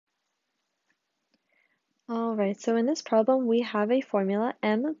Alright, so in this problem we have a formula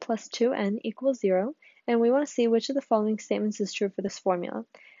m plus 2n equals 0, and we want to see which of the following statements is true for this formula.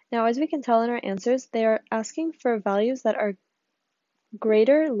 Now, as we can tell in our answers, they are asking for values that are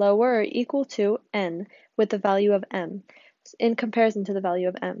greater, lower, or equal to n with the value of m in comparison to the value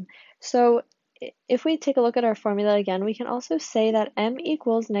of m. So if we take a look at our formula again, we can also say that m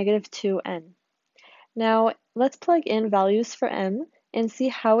equals negative 2n. Now, let's plug in values for m and see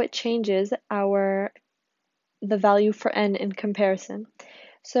how it changes the value for n in comparison.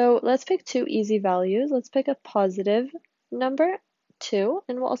 So let's pick two easy values. Let's pick a positive number, 2,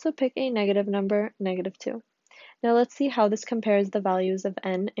 and we'll also pick a negative number, negative 2. Now let's see how this compares the values of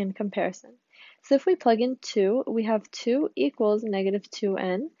n in comparison. So if we plug in 2, we have 2 equals negative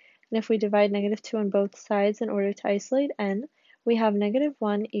 2n, and if we divide negative 2 on both sides in order to isolate n, we have negative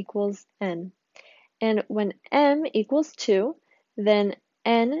 1 equals n. And when m equals 2, then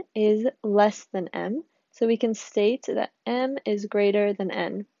n is less than m, so we can state that m is greater than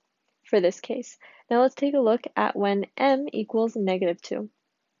n for this case. Now let's take a look at when m equals negative 2.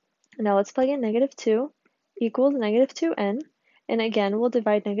 Now let's plug in negative 2 equals negative 2n, and again we'll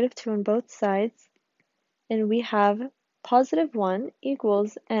divide negative 2 on both sides, and we have positive 1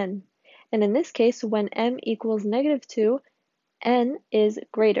 equals n. And in this case, when m equals negative 2, n is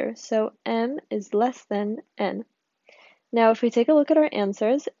greater, so m is less than n. Now if we take a look at our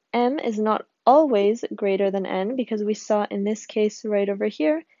answers, m is not always greater than n because we saw in this case right over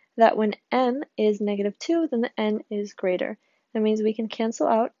here that when m is negative 2, then the n is greater. That means we can cancel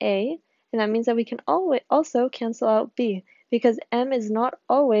out a, and that means that we can also cancel out b because m is not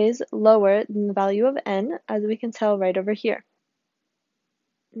always lower than the value of n, as we can tell right over here.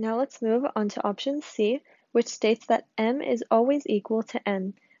 Now let's move on to option C, which states that m is always equal to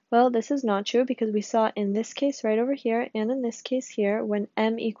n. Well, this is not true because we saw in this case right over here and in this case here, when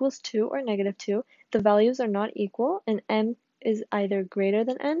m equals 2 or negative 2, the values are not equal and m is either greater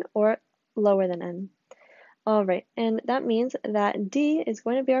than n or lower than n. Alright, and that means that D is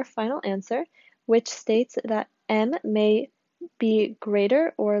going to be our final answer, which states that m may be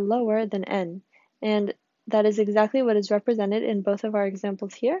greater or lower than n. And that is exactly what is represented in both of our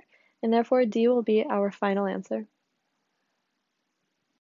examples here, and therefore D will be our final answer.